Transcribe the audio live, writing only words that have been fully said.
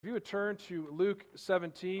If you would turn to Luke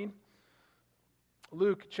 17,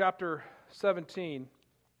 Luke chapter 17.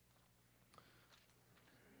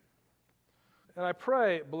 And I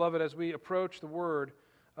pray, beloved, as we approach the Word,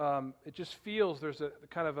 it just feels there's a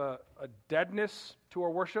kind of a deadness to our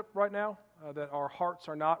worship right now, that our hearts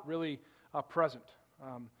are not really present.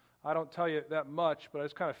 I don't tell you that much, but I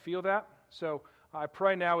just kind of feel that. So I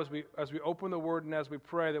pray now as we open the Word and as we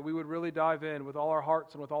pray that we would really dive in with all our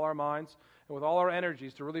hearts and with all our minds and with all our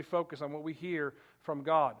energies to really focus on what we hear from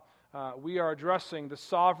God. We are addressing the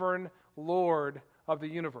sovereign Lord of the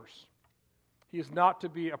universe. He is not to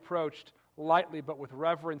be approached lightly, but with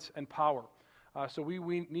reverence and power. So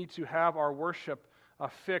we need to have our worship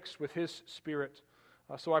fixed with His Spirit.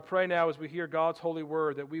 So I pray now as we hear God's holy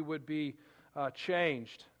word that we would be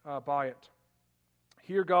changed by it.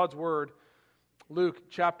 Hear God's word, Luke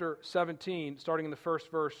chapter 17, starting in the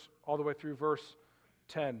first verse all the way through verse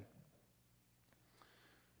 10.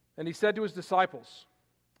 And he said to his disciples,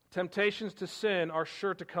 "Temptations to sin are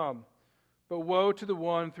sure to come, but woe to the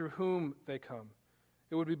one through whom they come.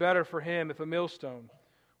 It would be better for him if a millstone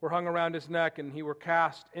were hung around his neck and he were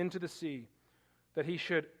cast into the sea, that he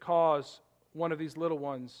should cause one of these little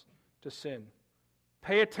ones to sin.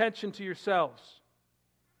 Pay attention to yourselves.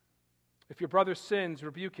 If your brother sins,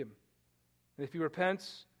 rebuke him. And if he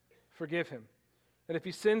repents, forgive him. And if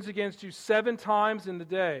he sins against you 7 times in the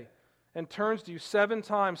day and turns to you 7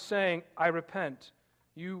 times saying, 'I repent,'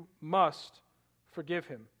 you must forgive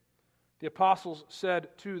him." The apostles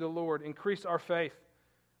said to the Lord, "Increase our faith."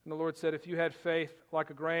 And the Lord said, "If you had faith like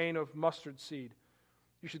a grain of mustard seed,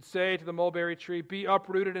 you should say to the mulberry tree, 'Be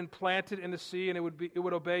uprooted and planted in the sea,' and it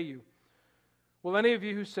would obey you. Will any of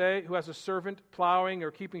you who has a servant plowing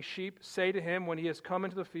or keeping sheep say to him when he has come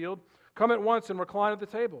into the field, 'Come at once and recline at the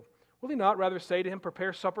table'? Will he not rather say to him,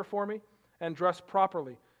 'Prepare supper for me and dress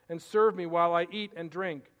properly and serve me while I eat and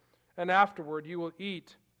drink, and afterward you will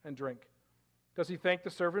eat and drink'? Does he thank the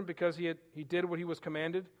servant because he did what he was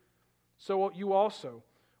commanded? So you also,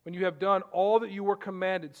 when you have done all that you were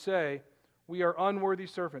commanded, say, 'We are unworthy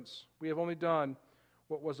servants. We have only done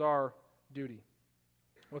what was our duty.'"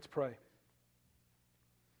 Let's pray.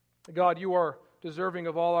 God, you are deserving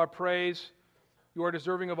of all our praise. You are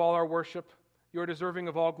deserving of all our worship. You are deserving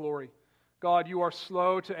of all glory. God, you are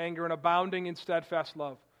slow to anger and abounding in steadfast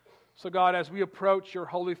love. So God, as we approach your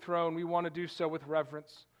holy throne, we want to do so with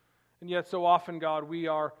reverence. And yet so often, God, we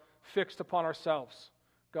are fixed upon ourselves.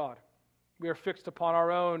 God, we are fixed upon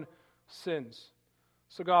our own sins.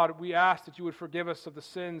 So God, we ask that you would forgive us of the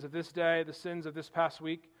sins of this day, the sins of this past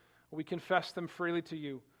week. We confess them freely to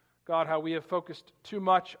you. God, how we have focused too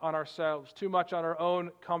much on ourselves, too much on our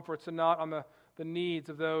own comforts and not on the needs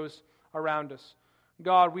of those around us.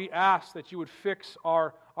 God, we ask that you would fix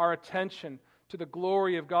our attention to the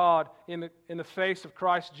glory of God in the face of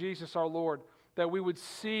Christ Jesus our Lord, that we would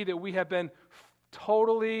see that we have been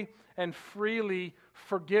totally and freely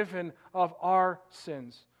forgiven of our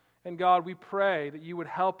sins. And God, we pray that you would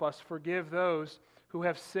help us forgive those who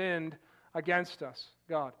have sinned against us,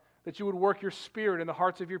 God. That you would work your Spirit in the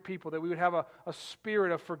hearts of your people, that we would have a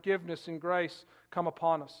spirit of forgiveness and grace come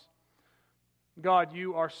upon us. God,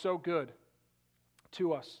 you are so good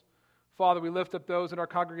to us. Father, we lift up those in our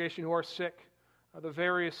congregation who are sick, the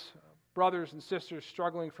various brothers and sisters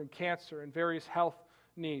struggling from cancer and various health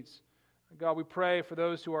needs. God, we pray for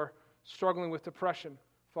those who are struggling with depression,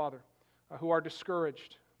 Father, who are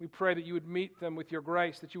discouraged. We pray that you would meet them with your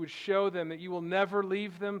grace, that you would show them that you will never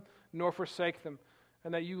leave them nor forsake them,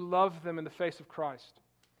 and that you love them in the face of Christ.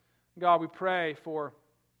 God, we pray for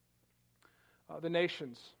the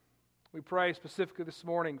nations. We pray specifically this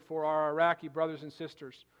morning for our Iraqi brothers and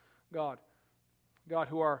sisters, God,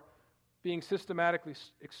 who are being systematically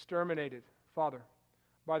exterminated, Father,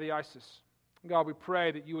 by the ISIS. God, we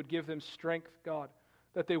pray that you would give them strength, God,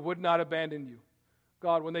 that they would not abandon you.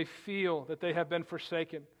 God, when they feel that they have been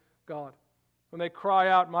forsaken, God, when they cry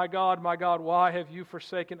out, my God, why have you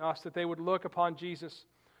forsaken us?" That they would look upon Jesus,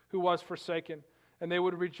 who was forsaken, and they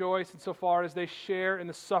would rejoice insofar as they share in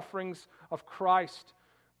the sufferings of Christ,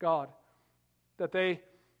 God, that they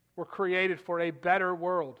were created for a better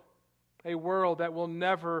world, a world that will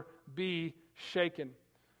never be shaken.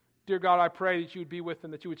 Dear God, I pray that you would be with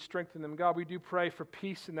them, that you would strengthen them. God, we do pray for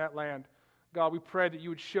peace in that land. God, we pray that you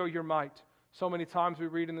would show your might. So many times we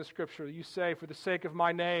read in the Scripture, you say, "For the sake of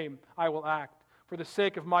my name, I will act. For the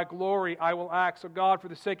sake of my glory, I will act." So God, for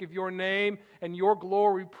the sake of your name and your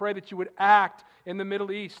glory, we pray that you would act in the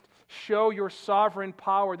Middle East. Show your sovereign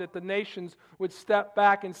power, that the nations would step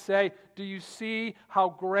back and say, "Do you see how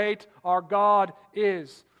great our God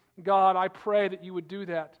is?" God, I pray that you would do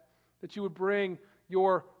that you would bring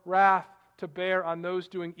your wrath to bear on those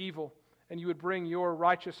doing evil, and you would bring your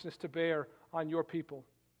righteousness to bear on your people.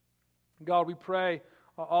 God, we pray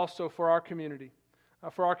also for our community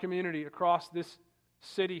across this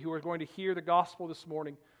city who are going to hear the gospel this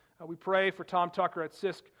morning. We pray for Tom Tucker at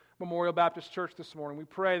Sisk Memorial Baptist Church this morning. We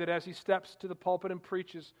pray that as he steps to the pulpit and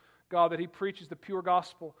preaches, God, that he preaches the pure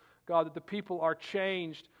gospel. God, that the people are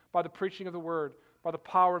changed by the preaching of the word, by the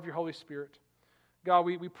power of your Holy Spirit. God,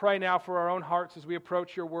 we pray now for our own hearts as we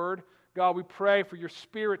approach your word. God, we pray for your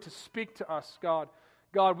Spirit to speak to us, God.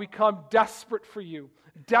 God, we come desperate for you,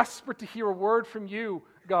 desperate to hear a word from you,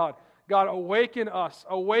 God. God, awaken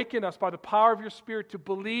us by the power of your Spirit to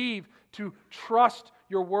believe, to trust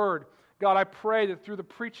your word. God, I pray that through the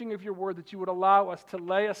preaching of your word that you would allow us to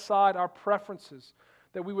lay aside our preferences,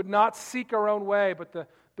 that we would not seek our own way, but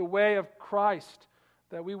the way of Christ,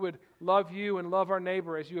 that we would love you and love our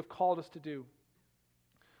neighbor as you have called us to do.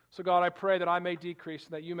 So God, I pray that I may decrease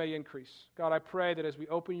and that you may increase. God, I pray that as we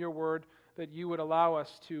open your word, that you would allow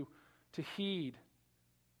us to heed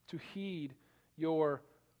your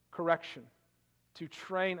correction, to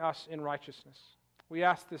train us in righteousness. We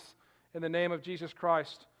ask this in the name of Jesus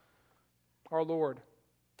Christ, our Lord.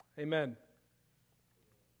 Amen.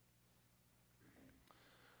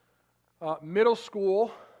 Middle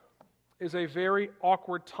school is a very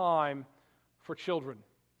awkward time for children.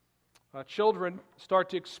 Children start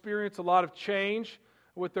to experience a lot of change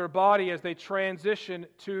with their body as they transition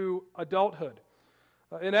to adulthood.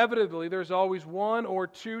 Inevitably, there's always one or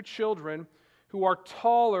two children who are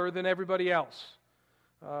taller than everybody else.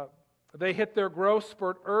 They hit their growth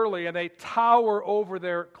spurt early and they tower over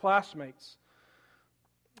their classmates.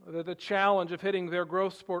 The challenge of hitting their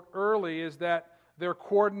growth spurt early is that their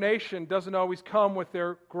coordination doesn't always come with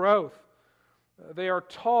their growth. They are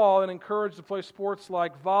tall and encouraged to play sports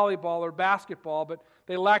like volleyball or basketball, but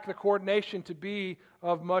they lack the coordination to be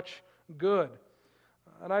of much good.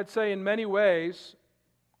 And I'd say in many ways,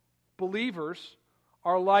 believers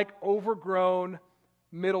are like overgrown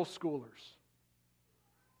middle schoolers.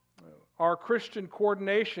 Our Christian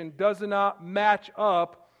coordination does not match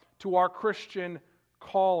up to our Christian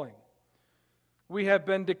calling. We have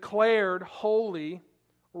been declared holy,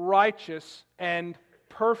 righteous, and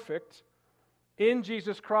perfect in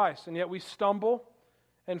Jesus Christ, and yet we stumble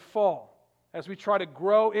and fall as we try to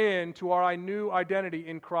grow into our new identity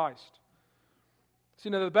in Christ. See,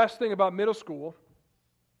 now the best thing about middle school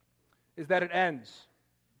is that it ends.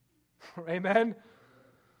 Amen?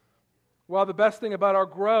 While the best thing about our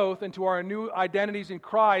growth into our new identities in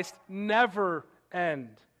Christ never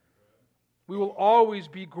end. We will always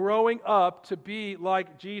be growing up to be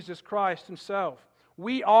like Jesus Christ himself.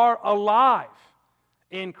 We are alive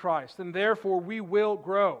in Christ, and therefore we will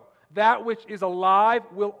grow. That which is alive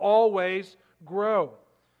will always grow.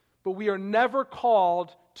 But we are never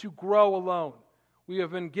called to grow alone. We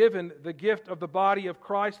have been given the gift of the body of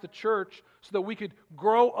Christ, the church, so that we could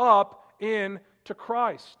grow up into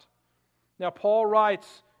Christ. Now, Paul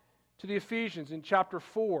writes to the Ephesians in chapter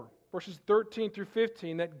 4, verses 13 through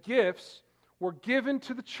 15, that gifts were given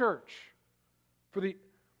to the church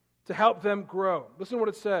to help them grow. Listen to what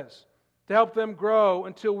it says. To help them grow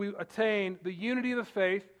until we attain the unity of the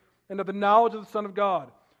faith and of the knowledge of the Son of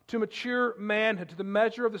God, to mature manhood, to the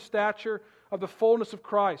measure of the stature of the fullness of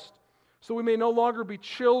Christ, so we may no longer be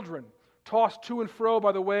children, tossed to and fro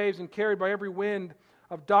by the waves and carried by every wind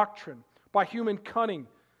of doctrine, by human cunning,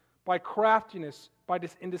 by craftiness,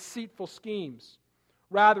 in deceitful schemes.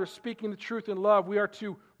 Rather, speaking the truth in love, we are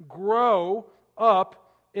to grow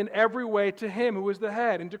up in every way to Him who is the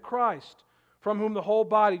head, into Christ, from whom the whole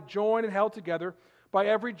body, joined and held together by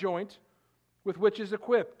every joint with which is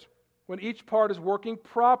equipped, when each part is working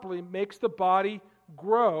properly, makes the body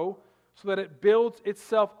grow so that it builds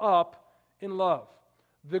itself up in love.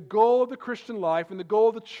 The goal of the Christian life and the goal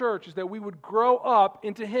of the church is that we would grow up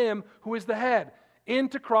into Him who is the head,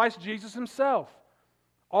 into Christ Jesus Himself.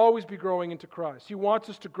 Always be growing into Christ. He wants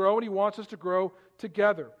us to grow, and He wants us to grow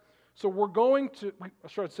together. So I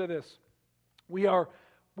should say this. We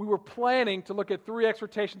were planning to look at 3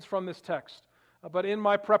 exhortations from this text, but in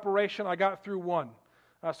my preparation, I got through one.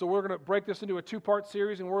 So we're going to break this into a 2-part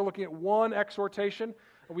series, and we're looking at one exhortation.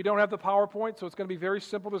 We don't have the PowerPoint, so it's going to be very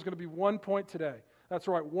simple. There's going to be 1 point today. That's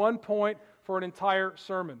right, 1 point for an entire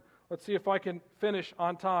sermon. Let's see if I can finish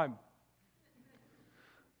on time.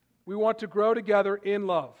 We want to grow together in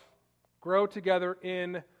love. Grow together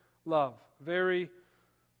in love. Very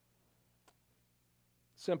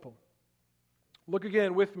simple. Look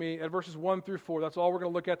again with me at verses 1 through 4. That's all we're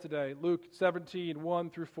going to look at today. Luke 17, 1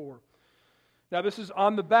 through 4. Now this is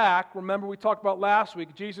on the back. Remember we talked about last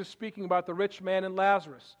week, Jesus speaking about the rich man and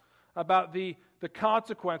Lazarus, about the the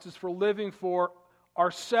consequences for living for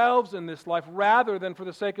ourselves in this life rather than for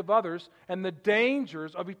the sake of others, and the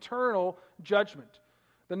dangers of eternal judgment.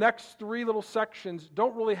 The next three little sections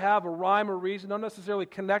don't really have a rhyme or reason, not necessarily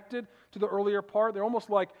connected to the earlier part. They're almost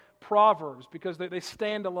like proverbs because they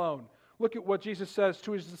stand alone. Look at what Jesus says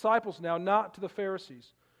to his disciples now, not to the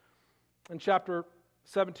Pharisees. In chapter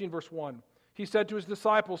 17, verse 1, he said to his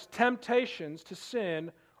disciples, "Temptations to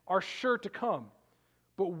sin are sure to come,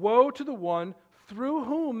 but woe to the one through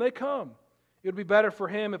whom they come. It would be better for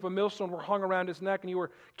him if a millstone were hung around his neck and he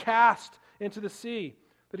were cast into the sea,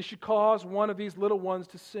 that he should cause one of these little ones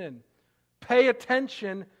to sin. Pay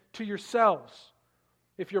attention to yourselves.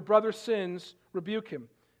 If your brother sins, rebuke him.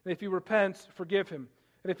 And if he repents, forgive him.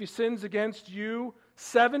 And if he sins against you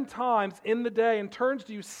 7 times in the day and turns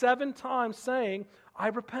to you 7 times saying, 'I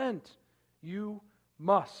repent,' you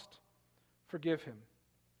must forgive him."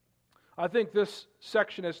 I think this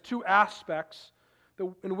section has 2 aspects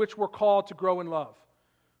in which we're called to grow in love.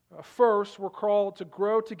 First, we're called to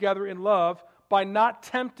grow together in love by not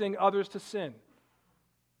tempting others to sin.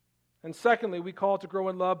 And secondly, we call to grow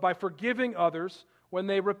in love by forgiving others when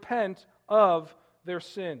they repent of their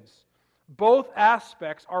sins. Both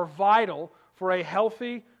aspects are vital for a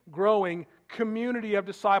healthy, growing community of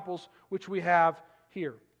disciples which we have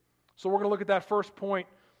here. So we're going to look at that first point.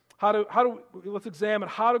 Let's examine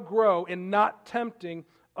how to grow in not tempting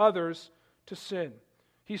others to sin.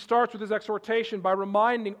 He starts with his exhortation by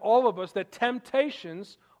reminding all of us that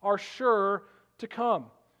temptations are sure to come.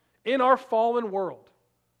 In our fallen world,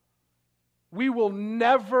 we will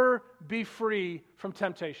never be free from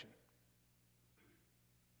temptation.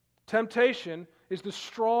 Temptation is the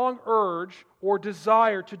strong urge or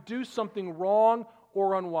desire to do something wrong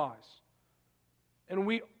or unwise. And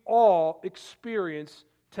we all experience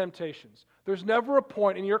temptations. There's never a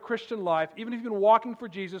point in your Christian life, even if you've been walking for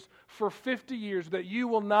Jesus for 50 years, that you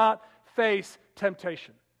will not face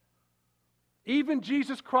temptation. Even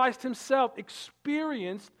Jesus Christ himself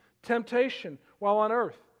experienced temptation while on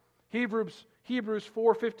earth. Hebrews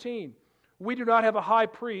 4:15. We do not have a high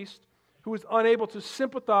priest who is unable to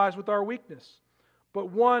sympathize with our weakness, but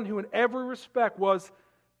one who in every respect was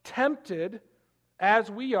tempted as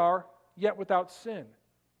we are, yet without sin.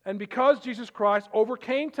 And because Jesus Christ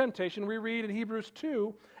overcame temptation, we read in Hebrews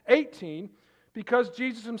 2:18, because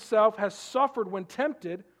Jesus himself has suffered when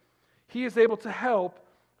tempted, he is able to help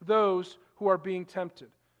those who are being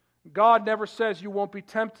tempted. God never says you won't be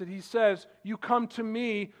tempted. He says, you come to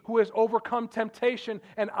me who has overcome temptation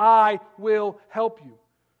and I will help you.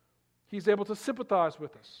 He's able to sympathize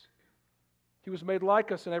with us. He was made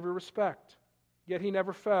like us in every respect, yet he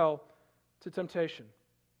never fell to temptation.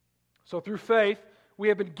 So through faith, we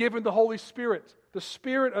have been given the Holy Spirit, the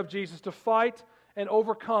Spirit of Jesus, to fight and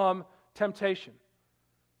overcome temptation.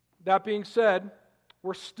 That being said,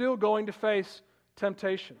 we're still going to face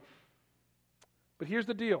temptation. But here's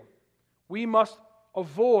the deal. We must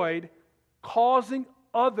avoid causing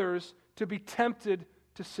others to be tempted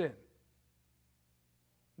to sin.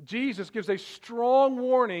 Jesus gives a strong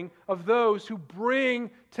warning of those who bring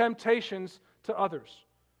temptations to others.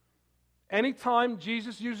 Anytime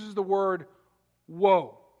Jesus uses the word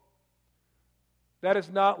woe, that is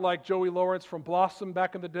not like Joey Lawrence from Blossom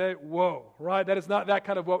back in the day. Whoa, right? That is not that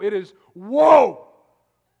kind of woe. It is whoa.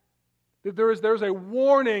 There's a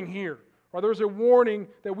warning here, or there's a warning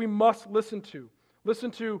that we must listen to. Listen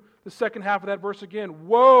to the second half of that verse again.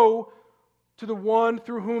 Woe to the one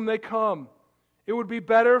through whom they come. It would be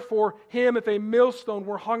better for him if a millstone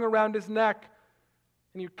were hung around his neck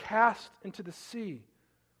and you cast into the sea,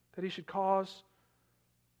 that he should cause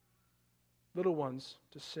little ones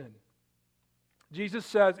to sin. Jesus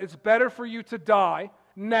says it's better for you to die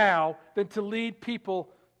now than to lead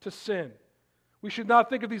people to sin. We should not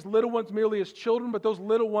think of these little ones merely as children, but those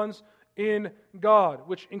little ones in God,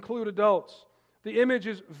 which include adults. The image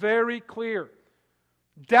is very clear.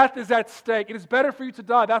 Death is at stake. It is better for you to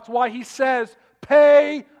die. That's why he says,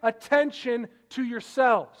 pay attention to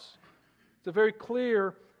yourselves. It's a very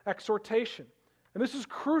clear exhortation. And this is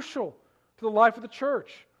crucial to the life of the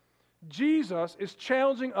church. Jesus is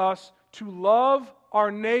challenging us to love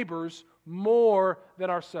our neighbors more than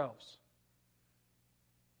ourselves.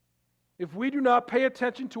 If we do not pay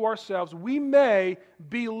attention to ourselves, we may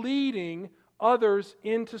be leading others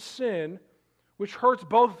into sin, which hurts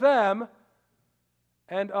both them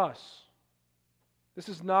and us. This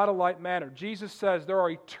is not a light matter. Jesus says there are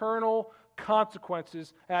eternal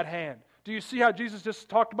consequences at hand. Do you see how Jesus just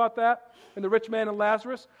talked about that in the rich man and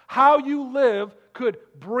Lazarus? How you live could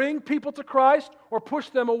bring people to Christ or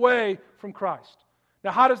push them away from Christ.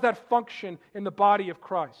 Now, how does that function in the body of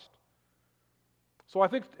Christ? So I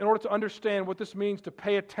think in order to understand what this means to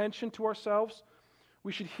pay attention to ourselves,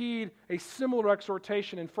 we should heed a similar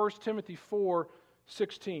exhortation in 1 Timothy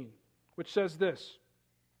 4:16, which says this: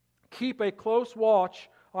 "Keep a close watch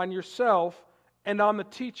on yourself and on the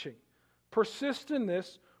teaching. Persist in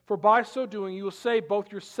this, for by so doing you will save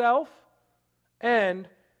both yourself and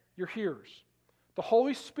your hearers." The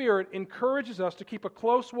Holy Spirit encourages us to keep a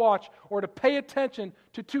close watch or to pay attention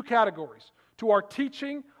to two categories: to our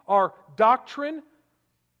teaching, our doctrine,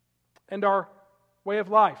 and our way of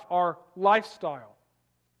life, our lifestyle.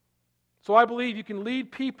 So I believe you can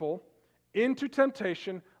lead people into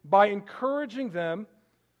temptation by encouraging them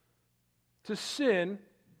to sin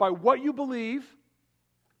by what you believe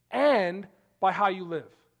and by how you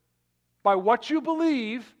live. By what you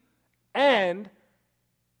believe and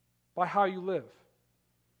by how you live.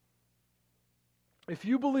 If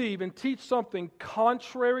you believe and teach something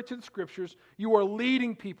contrary to the Scriptures, you are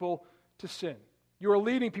leading people to sin. You are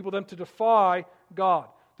leading people then to defy God.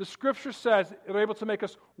 The Scripture says they're able to make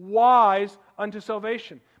us wise unto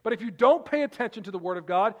salvation. But if you don't pay attention to the Word of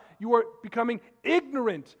God, you are becoming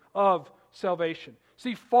ignorant of salvation.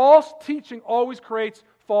 See, false teaching always creates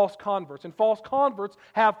false converts, and false converts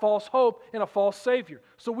have false hope in a false Savior.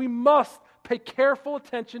 So we must pay careful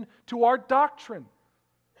attention to our doctrine.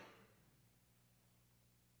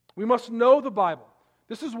 We must know the Bible.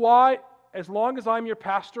 This is why, as long as I'm your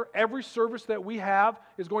pastor, every service that we have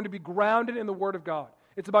is going to be grounded in the Word of God.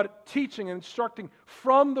 It's about teaching and instructing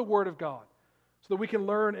from the Word of God so that we can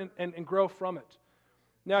learn and grow from it.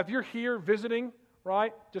 Now, if you're here visiting,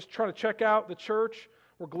 right, just trying to check out the church,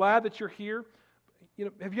 we're glad that you're here. You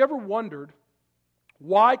know, have you ever wondered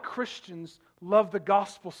why Christians love the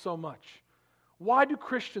gospel so much? Why do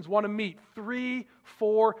Christians want to meet 3,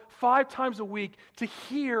 4, 5 times a week to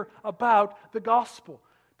hear about the gospel?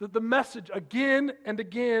 The message again and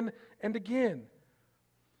again and again.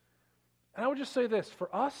 And I would just say this, for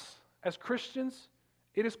us as Christians,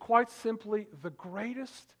 it is quite simply the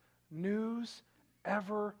greatest news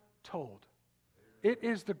ever told. It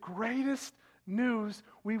is the greatest news.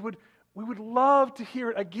 We would love to hear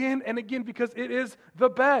it again and again because it is the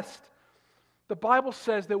best. The Bible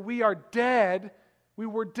says that we are dead. We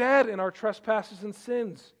were dead in our trespasses and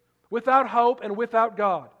sins, without hope and without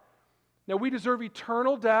God. Now, we deserve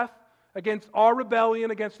eternal death against our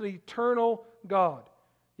rebellion against the eternal God.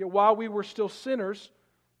 Yet while we were still sinners,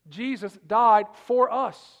 Jesus died for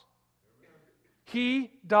us.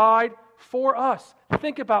 He died for us.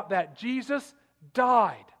 Think about that. Jesus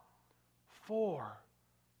died for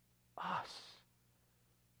us.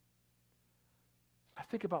 I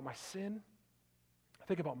think about my sin. I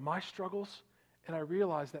think about my struggles, and I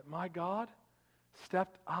realize that my God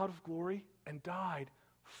stepped out of glory and died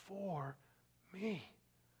for me.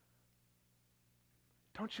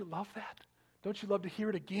 Don't you love that? Don't you love to hear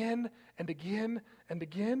it again and again and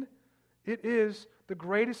again? It is the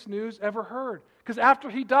greatest news ever heard. Because after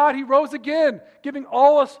He died, He rose again, giving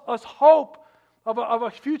all us hope of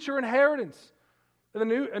a future inheritance, a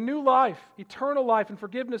new life, eternal life, and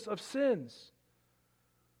forgiveness of sins.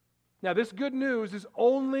 Now, this good news is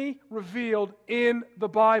only revealed in the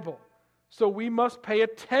Bible. So we must pay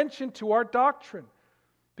attention to our doctrine.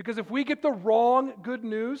 Because if we get the wrong good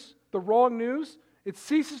news, the wrong news, it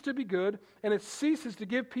ceases to be good, and it ceases to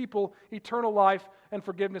give people eternal life and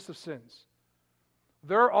forgiveness of sins.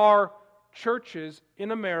 There are churches in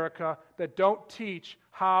America that don't teach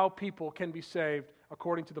how people can be saved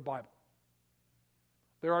according to the Bible.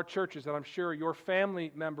 There are churches that I'm sure your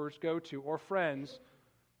family members go to, or friends,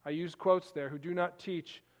 I use quotes there, who do not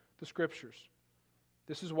teach the Scriptures.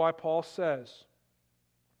 This is why Paul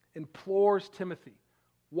implores Timothy,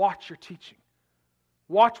 watch your teaching.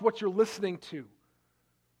 Watch what you're listening to.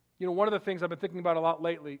 You know, one of the things I've been thinking about a lot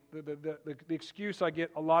lately, the excuse I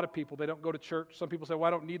get a lot of people, they don't go to church. Some people say, well,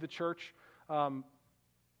 I don't need the church, to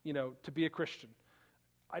be a Christian.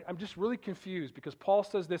 I'm just really confused because Paul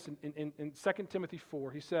says this in 2 Timothy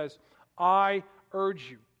 4. He says, I urge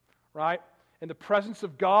you, right, in the presence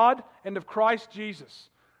of God and of Christ Jesus,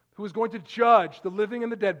 who is going to judge the living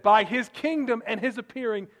and the dead by His kingdom and His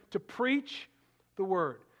appearing, to preach the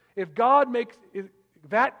Word. If God makes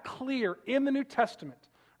that clear in the New Testament,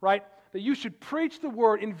 right, that you should preach the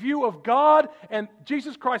Word in view of God and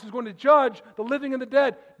Jesus Christ is going to judge the living and the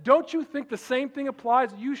dead, don't you think the same thing applies?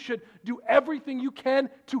 You should do everything you can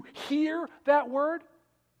to hear that Word?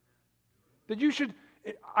 That you should,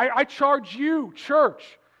 I charge you,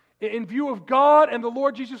 church, in view of God and the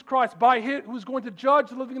Lord Jesus Christ, who is going to judge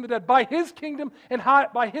the living and the dead, by His kingdom and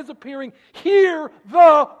by His appearing, hear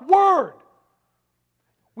the Word.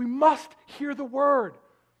 We must hear the Word.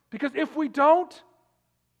 Because if we don't,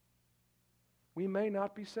 we may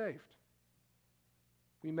not be saved.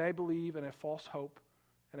 We may believe in a false hope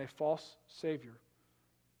and a false Savior,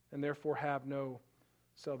 and therefore have no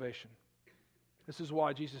salvation. This is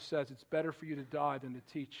why Jesus says it's better for you to die than to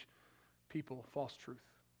teach people false truth.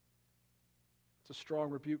 It's a strong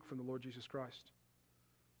rebuke from the Lord Jesus Christ.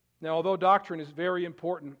 Now, although doctrine is very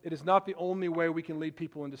important, it is not the only way we can lead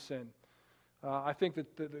people into sin. I think that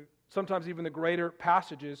sometimes even the greater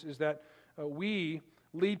passages is that we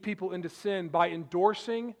lead people into sin by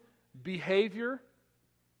endorsing behavior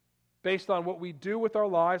based on what we do with our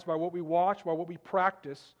lives, by what we watch, by what we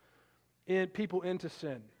practice, in people into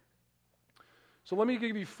sin. So let me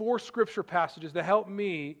give you 4 scripture passages that help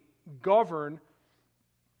me govern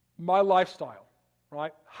my lifestyle,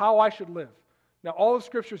 right? How I should live. Now, all of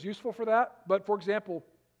Scripture is useful for that, but for example,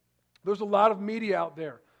 there's a lot of media out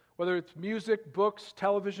there, whether it's music, books,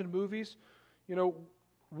 television, movies.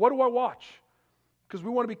 What do I watch? Because we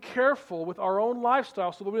want to be careful with our own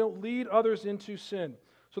lifestyle so that we don't lead others into sin.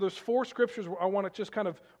 So there's 4 scriptures I want to just kind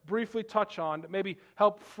of briefly touch on that maybe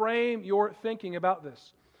help frame your thinking about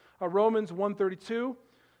this. Romans 1:32,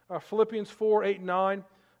 Philippians 4:8-9,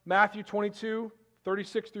 Matthew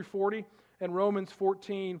 22:36-40, and Romans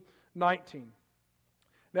 14:19.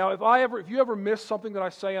 Now, if you ever miss something that I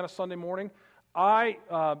say on a Sunday morning, I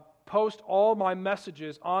post all my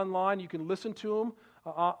messages online. You can listen to them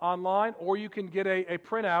online, or you can get a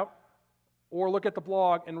printout or look at the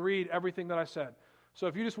blog and read everything that I said. So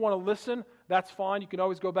if you just want to listen, that's fine. You can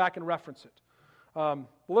always go back and reference it. Well,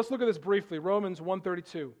 let's look at this briefly. Romans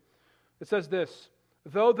 1:32. It says this: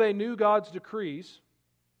 though they knew God's decrees,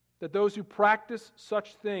 that those who practice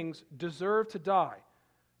such things deserve to die,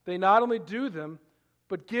 they not only do them,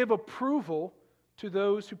 but give approval to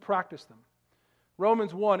those who practice them.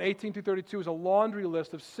 Romans 1:18-32 is a laundry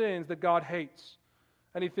list of sins that God hates.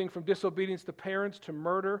 Anything from disobedience to parents to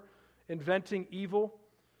murder, inventing evil.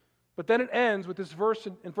 But then it ends with this verse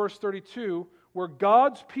in verse 32, where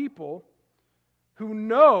God's people who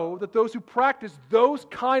know that those who practice those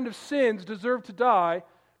kind of sins deserve to die,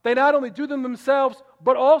 they not only do them themselves,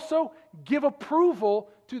 but also give approval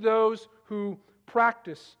to those who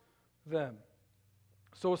practice them.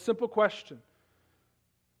 So a simple question: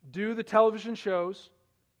 do the television shows,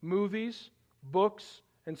 movies, books,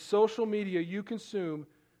 and social media you consume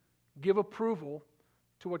give approval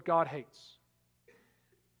to what God hates?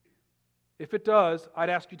 If it does, I'd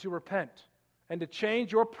ask you to repent and to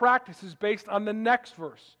change your practices based on the next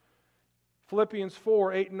verse, Philippians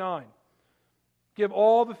 4:8-9. Give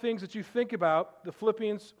all the things that you think about the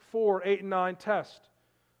Philippians 4:8-9 test.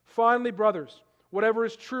 Finally, brothers, whatever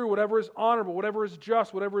is true, whatever is honorable, whatever is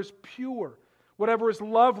just, whatever is pure, whatever is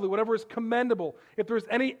lovely, whatever is commendable, if there's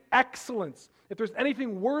any excellence, if there's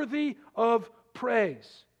anything worthy of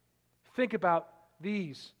praise, think about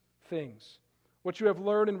these things. What you have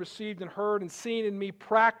learned and received and heard and seen in me,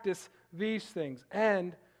 practice these things,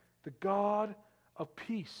 and the God of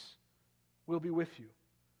peace will be with you.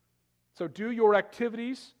 So do your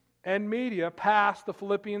activities and media pass the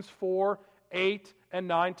Philippians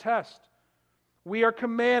 4:8-9 test. We are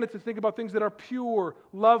commanded to think about things that are pure,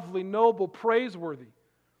 lovely, noble, praiseworthy.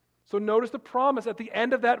 So notice the promise at the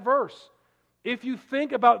end of that verse. If you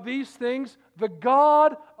think about these things, the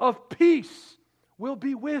God of peace will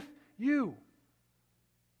be with you.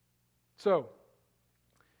 So,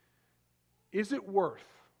 is it worth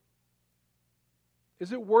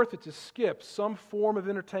it to skip some form of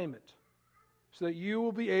entertainment so that you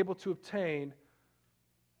will be able to obtain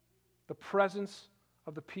the presence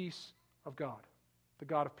of the peace of God, the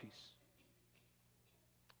God of peace?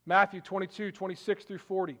 Matthew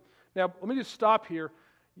 22:26-40. Now, let me just stop here.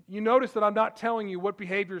 You notice that I'm not telling you what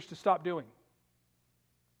behaviors to stop doing.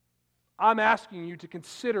 I'm asking you to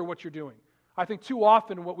consider what you're doing. I think too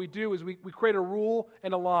often what we do is we create a rule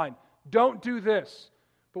and a line. Don't do this.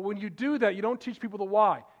 But when you do that, you don't teach people the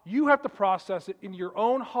why. You have to process it in your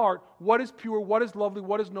own heart. What is pure, what is lovely,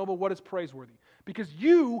 what is noble, what is praiseworthy. Because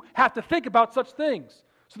you have to think about such things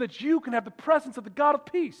so that you can have the presence of the God of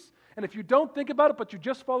peace. And if you don't think about it, but you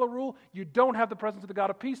just follow a rule, you don't have the presence of the God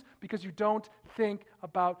of peace because you don't think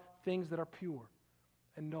about things that are pure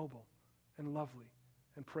and noble and lovely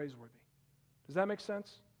and praiseworthy. Does that make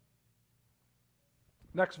sense?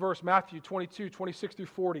 Next verse, Matthew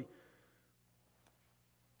 22:26-40.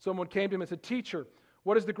 Someone came to him and said, "Teacher,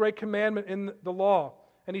 what is the great commandment in the law?"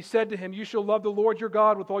 And he said to him, "You shall love the Lord your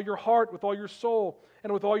God with all your heart, with all your soul,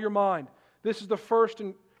 and with all your mind. This is the first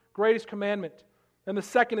and greatest commandment. And the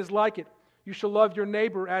second is like it. You shall love your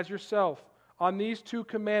neighbor as yourself. On these 2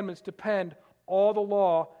 commandments depend all the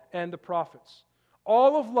law and the prophets."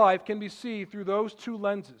 All of life can be seen through those 2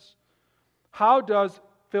 lenses. How does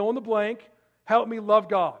fill in the blank help me love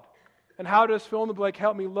God? And how does fill in the blank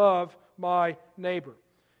help me love my neighbor?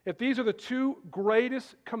 If these are the two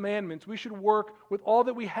greatest commandments, we should work with all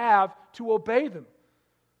that we have to obey them.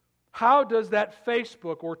 How does that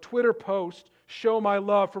Facebook or Twitter post show my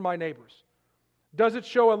love for my neighbors? Does it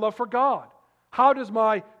show a love for God? How does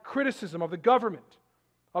my criticism of the government,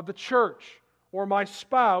 of the church, or my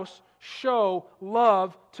spouse show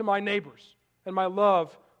love to my neighbors and my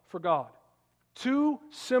love for God? Two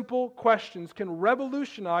simple questions can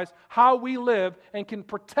revolutionize how we live and can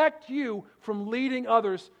protect you from leading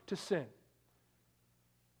others to sin.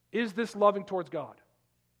 Is this loving towards God?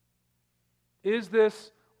 Is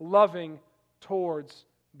this loving towards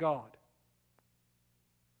God?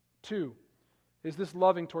 2, is this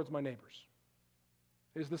loving towards my neighbors?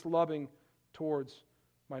 Is this loving towards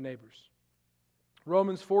my neighbors?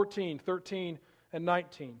 Romans 14, 13, and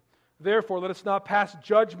 19. Therefore, let us not pass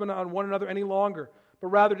judgment on one another any longer, but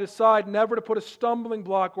rather decide never to put a stumbling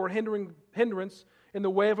block or hindrance in the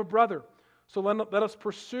way of a brother. So let us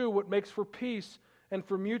pursue what makes for peace and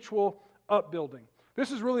for mutual upbuilding. This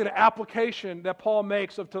is really an application that Paul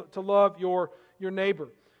makes of to love your neighbor.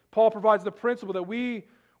 Paul provides the principle that we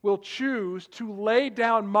will choose to lay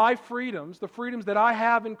down my freedoms, the freedoms that I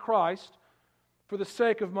have in Christ, for the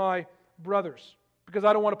sake of my brothers, because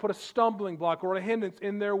I don't want to put a stumbling block or a hindrance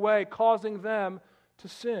in their way, causing them to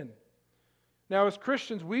sin. Now, as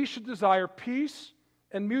Christians, we should desire peace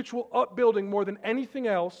and mutual upbuilding more than anything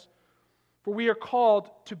else, for we are called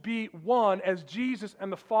to be one as Jesus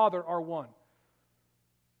and the Father are one.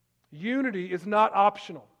 Unity is not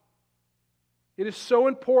optional. It is so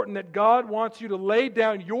important that God wants you to lay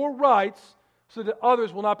down your rights so that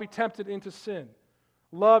others will not be tempted into sin.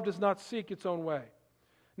 Love does not seek its own way.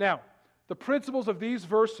 Now, the principles of these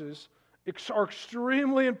verses are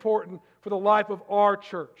extremely important for the life of our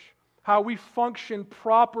church, how we function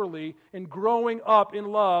properly in growing up in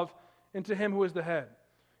love into Him who is the head.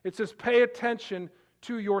 It says, pay attention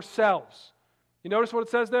to yourselves. You notice what it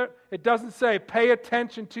says there? It doesn't say, pay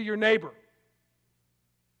attention to your neighbor.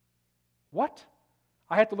 What?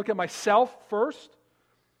 I have to look at myself first?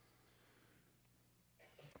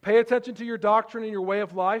 Pay attention to your doctrine and your way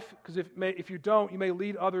of life, because if you don't, you may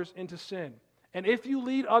lead others into sin. And if you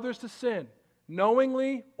lead others to sin,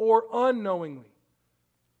 knowingly or unknowingly,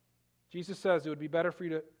 Jesus says it would be better for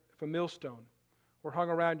you if a millstone were hung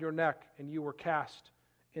around your neck and you were cast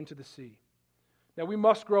into the sea. Now, we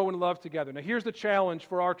must grow in love together. Now, here's the challenge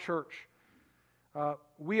for our church.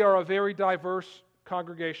 We are a very diverse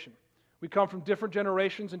congregation. We come from different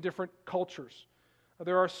generations and different cultures.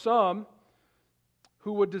 There are some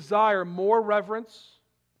who would desire more reverence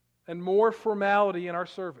and more formality in our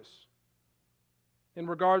service in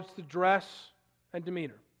regards to dress and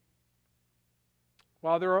demeanor,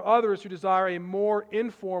 while there are others who desire a more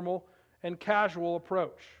informal and casual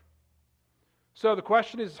approach. So the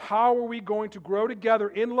question is, how are we going to grow together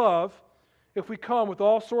in love if we come with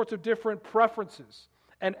all sorts of different preferences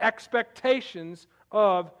and expectations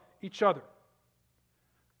of each other?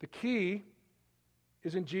 The key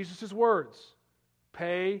is in Jesus' words.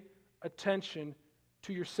 Pay attention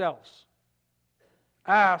to yourselves.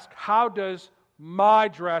 Ask, how does my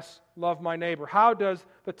dress love my neighbor? How does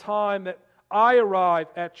the time that I arrive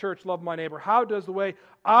at church love my neighbor? How does the way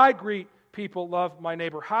I greet people love my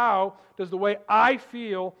neighbor? How does the way I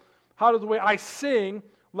feel, how does the way I sing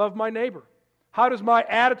love my neighbor? How does my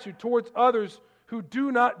attitude towards others who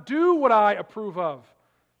do not do what I approve of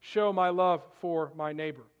show my love for my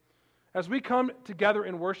neighbor? As we come together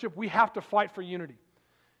in worship, we have to fight for unity.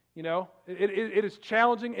 You know, it is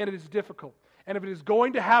challenging and it is difficult. And if it is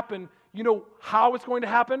going to happen, you know how it's going to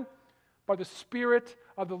happen? By the Spirit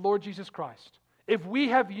of the Lord Jesus Christ. If we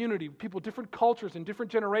have unity, people, different cultures and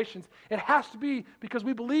different generations, it has to be because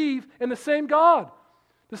we believe in the same God,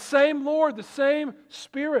 the same Lord, the same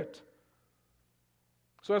Spirit.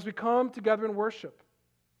 So as we come together in worship,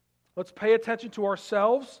 let's pay attention to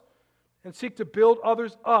ourselves and seek to build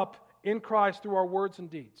others up in Christ through our words and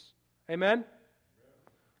deeds. Amen?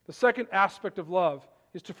 The second aspect of love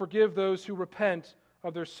is to forgive those who repent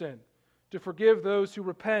of their sin. To forgive those who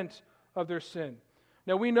repent of their sin.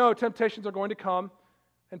 Now we know temptations are going to come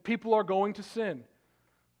and people are going to sin.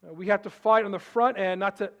 We have to fight on the front end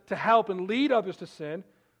not to help and lead others to sin,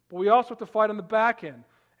 but we also have to fight on the back end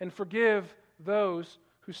and forgive those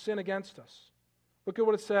who sin against us. Look at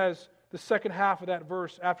what it says, the second half of that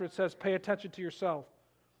verse after it says, pay attention to yourself.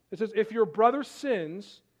 It says, if your brother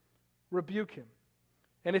sins, rebuke him.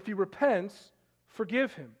 And if he repents,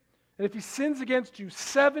 forgive him. And if he sins against you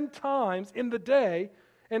 7 times in the day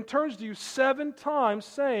and turns to you 7 times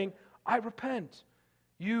saying, I repent,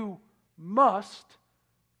 you must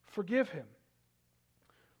forgive him.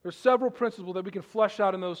 There's several principles that we can flesh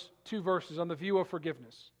out in those two verses on the view of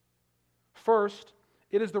forgiveness. First,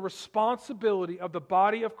 it is the responsibility of the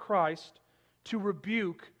body of Christ to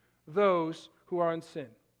rebuke those who are in sin.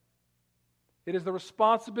 It is the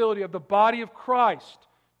responsibility of the body of Christ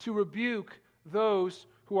to rebuke those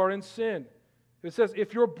who are in sin. It says,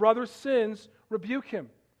 if your brother sins, rebuke him.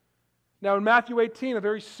 Now in Matthew 18, a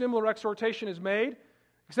very similar exhortation is made,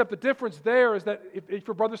 except the difference there is that if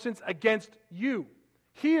your brother sins against you.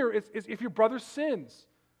 Here, it's if your brother sins.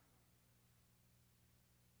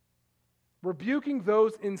 Rebuking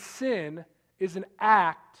those in sin is an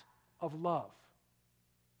act of love.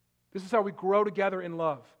 This is how we grow together in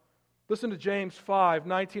love. Listen to James 5,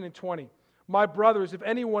 19 and 20. My brothers, if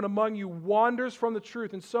anyone among you wanders from the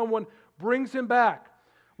truth and someone brings him back,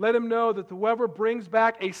 let him know that whoever brings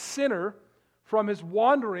back a sinner from his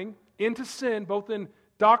wandering into sin, both in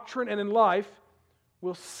doctrine and in life,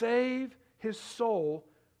 will save his soul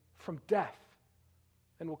from death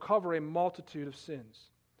and will cover a multitude of sins.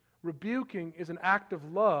 Rebuking is an act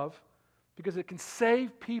of love because it can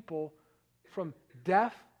save people from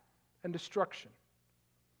death and destruction.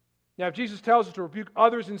 Now, if Jesus tells us to rebuke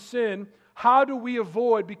others in sin, how do we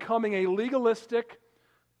avoid becoming a legalistic,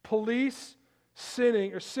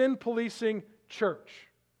 sin policing church?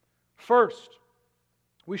 First,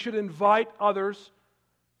 we should invite others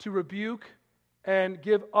to rebuke and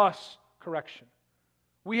give us correction.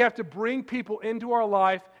 We have to bring people into our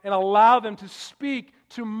life and allow them to speak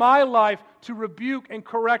to my life to rebuke and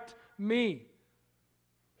correct me.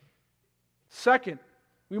 Second,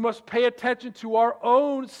 we must pay attention to our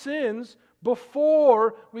own sins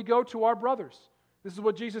before we go to our brothers. This is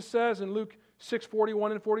what Jesus says in Luke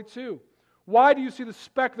 6:41 and 42. Why do you see the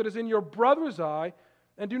speck that is in your brother's eye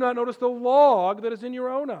and do not notice the log that is in your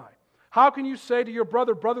own eye? How can you say to your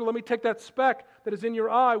brother, brother, let me take that speck that is in your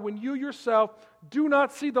eye, when you yourself do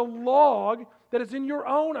not see the log that is in your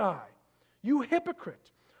own eye? You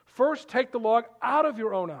hypocrite. First take the log out of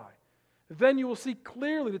your own eye. Then you will see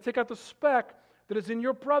clearly to take out the speck that is in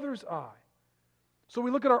your brother's eye. So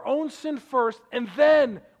we look at our own sin first, and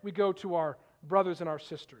then we go to our brothers and our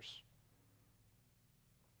sisters.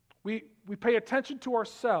 We pay attention to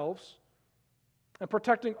ourselves and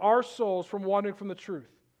protecting our souls from wandering from the truth.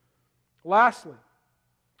 Lastly,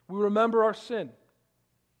 we remember our sin.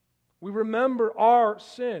 We remember our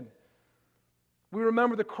sin. We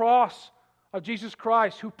remember the cross of Jesus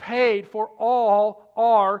Christ who paid for all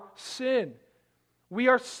our sin. We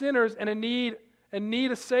are sinners and in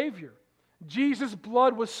need a Savior. Jesus'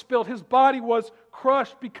 blood was spilled. His body was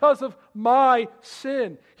crushed because of my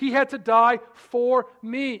sin. He had to die for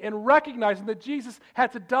me. And recognizing that Jesus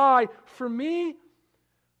had to die for me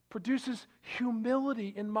produces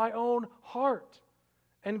humility in my own heart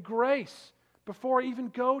and grace before I even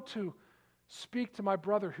go to speak to my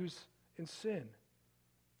brother who's in sin.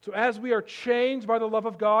 So as we are changed by the love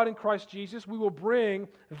of God in Christ Jesus, we will bring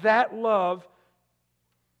that love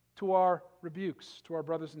to our rebukes, to our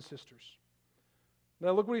brothers and sisters.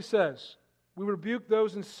 Now look what he says. We rebuke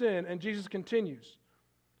those in sin, and Jesus continues.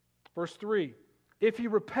 Verse 3, if he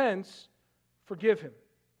repents, forgive him.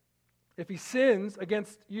 If he sins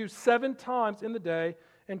against you 7 times in the day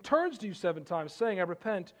and turns to you 7 times, saying, I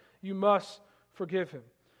repent, you must forgive him.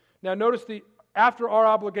 Now notice after our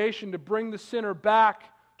obligation to bring the sinner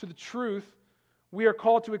back to the truth, we are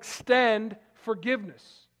called to extend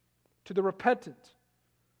forgiveness to the repentant.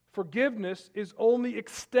 Forgiveness is only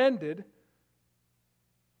extended,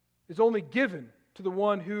 is only given to the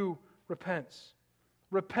one who repents.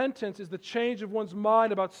 Repentance is the change of one's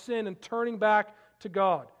mind about sin and turning back to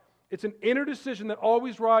God. It's an inner decision that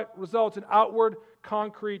always results in outward,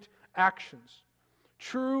 concrete actions.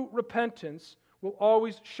 True repentance will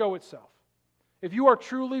always show itself. If you are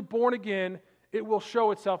truly born again, it will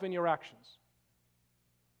show itself in your actions.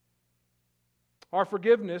 Our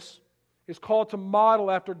forgiveness is called to model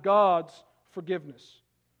after God's forgiveness.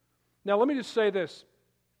 Now, let me just say this.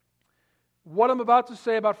 What I'm about to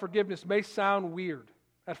say about forgiveness may sound weird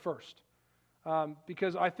at first,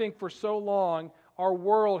 because I think for so long our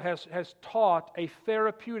world has taught a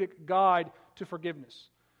therapeutic guide to forgiveness.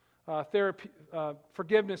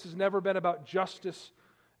 Forgiveness has never been about justice,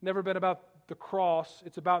 never been about the cross.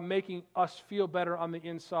 It's about making us feel better on the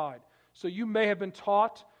inside. So you may have been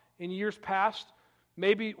taught in years past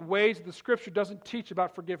maybe ways that the Scripture doesn't teach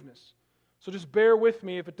about forgiveness. So just bear with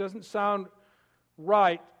me. If it doesn't sound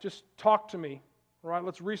right, just talk to me. All right,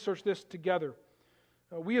 let's research this together.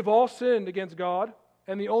 We have all sinned against God,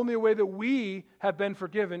 and the only way that we have been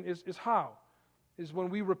forgiven is how? Is when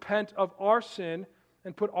we repent of our sin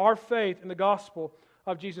and put our faith in the gospel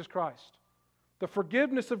of Jesus Christ. The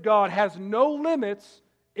forgiveness of God has no limits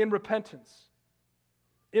in repentance.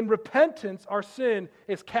 In repentance, our sin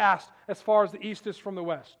is cast as far as the east is from the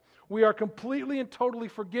west. We are completely and totally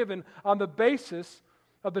forgiven on the basis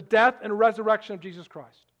of the death and resurrection of Jesus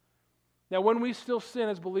Christ. Now, when we still sin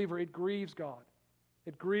as believers, it grieves God.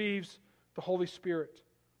 It grieves the Holy Spirit.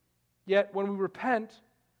 Yet, when we repent,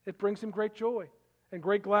 it brings Him great joy and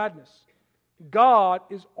great gladness. God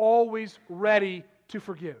is always ready to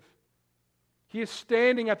forgive. He is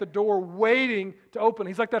standing at the door waiting to open.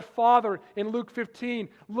 He's like that father in Luke 15,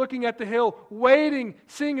 looking at the hill, waiting,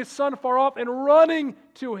 seeing his son far off and running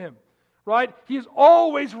to him. Right? He is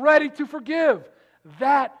always ready to forgive.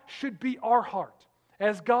 That should be our heart.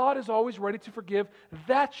 As God is always ready to forgive,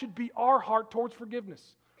 that should be our heart towards forgiveness.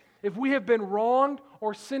 If we have been wronged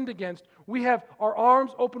or sinned against, we have our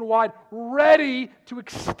arms open wide, ready to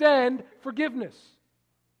extend forgiveness.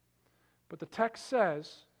 But the text says,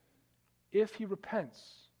 if he repents,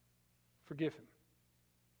 forgive him.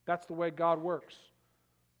 That's the way God works.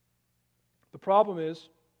 The problem is,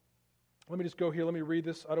 let me just go here, let me read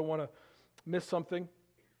this. I don't want to miss something.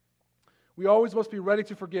 We always must be ready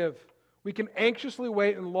to forgive. We can anxiously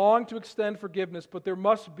wait and long to extend forgiveness, but there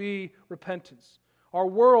must be repentance. Our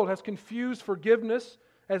world has confused forgiveness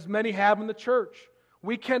as many have in the church.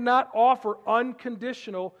 We cannot offer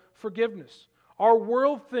unconditional forgiveness. Our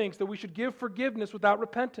world thinks that we should give forgiveness without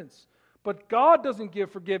repentance. But God doesn't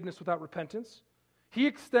give forgiveness without repentance. He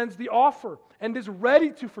extends the offer and is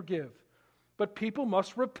ready to forgive. But people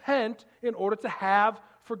must repent in order to have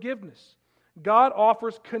forgiveness. God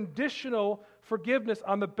offers conditional forgiveness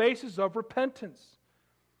on the basis of repentance.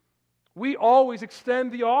 We always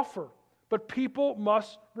extend the offer, but people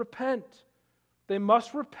must repent. They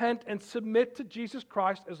must repent and submit to Jesus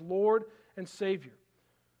Christ as Lord and Savior.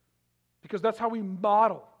 Because that's how we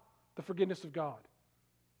model the forgiveness of God.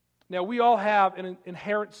 Now, we all have an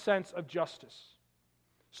inherent sense of justice.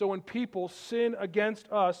 So when people sin against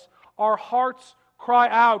us, our hearts cry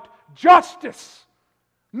out, "Justice!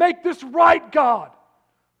 Make this right, God!"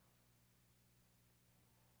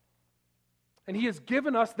 And He has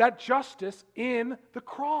given us that justice in the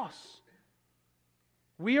cross.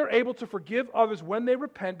 We are able to forgive others when they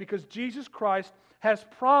repent because Jesus Christ has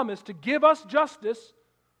promised to give us justice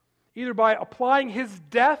either by applying His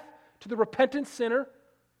death to the repentant sinner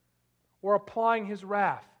or applying His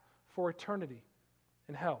wrath for eternity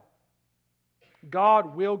in hell.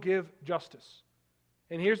 God will give justice.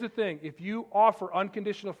 And here's the thing, if you offer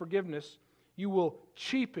unconditional forgiveness, you will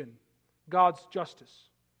cheapen God's justice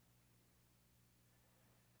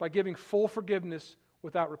by giving full forgiveness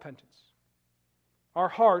without repentance. Our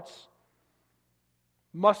hearts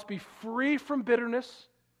must be free from bitterness,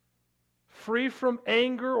 free from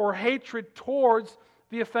anger or hatred towards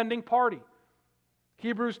the offending party.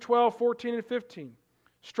 Hebrews 12, 14, and 15.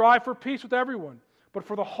 Strive for peace with everyone, but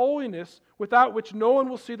for the holiness without which no one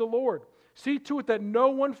will see the Lord. See to it that no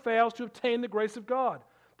one fails to obtain the grace of God,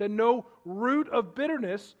 that no root of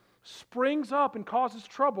bitterness springs up and causes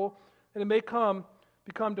trouble, and it may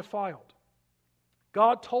become defiled.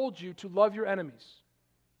 God told you to love your enemies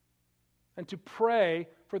and to pray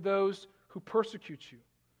for those who persecute you.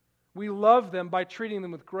 We love them by treating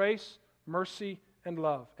them with grace, mercy, and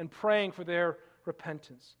love, and praying for their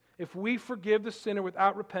repentance. If we forgive the sinner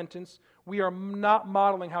without repentance, we are not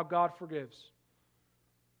modeling how God forgives.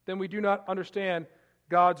 Then we do not understand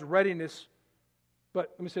God's readiness.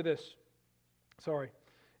 But let me say this.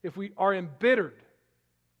 If we are embittered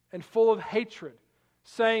and full of hatred,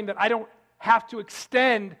 saying that I don't have to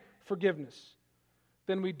extend forgiveness,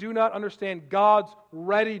 then we do not understand God's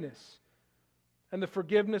readiness and the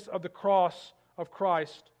forgiveness of the cross of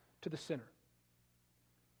Christ to the sinner.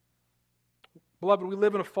 Beloved, we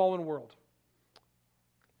live in a fallen world.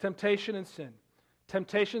 Temptation and sin.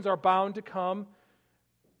 Temptations are bound to come,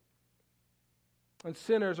 and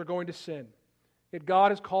sinners are going to sin. Yet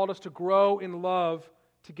God has called us to grow in love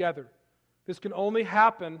together. This can only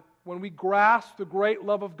happen when we grasp the great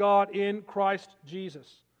love of God in Christ Jesus.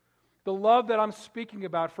 The love that I'm speaking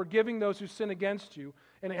about, forgiving those who sin against you,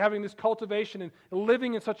 and having this cultivation and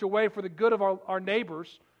living in such a way for the good of our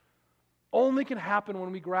neighbors, only can happen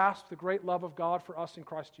when we grasp the great love of God for us in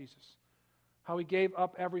Christ Jesus. How He gave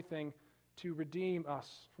up everything to redeem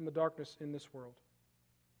us from the darkness in this world.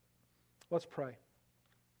 Let's pray.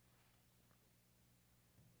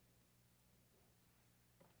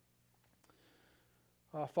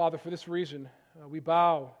 Father, for this reason, we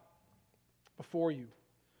bow before you,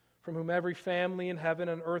 from whom every family in heaven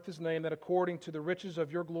and earth is named, that according to the riches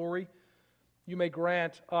of your glory, you may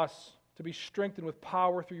grant us to be strengthened with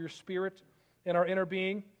power through your Spirit in our inner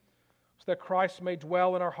being, so that Christ may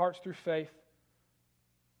dwell in our hearts through faith,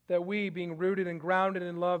 that we, being rooted and grounded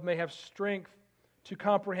in love, may have strength to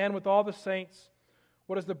comprehend with all the saints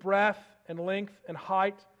what is the breadth and length and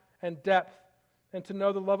height and depth, and to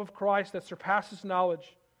know the love of Christ that surpasses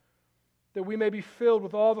knowledge, that we may be filled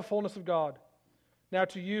with all the fullness of God. Now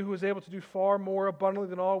to you who is able to do far more abundantly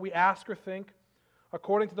than all we ask or think,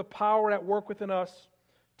 according to the power at work within us,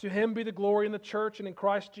 to him be the glory in the church and in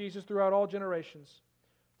Christ Jesus throughout all generations,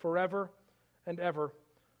 forever and ever.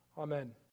 Amen.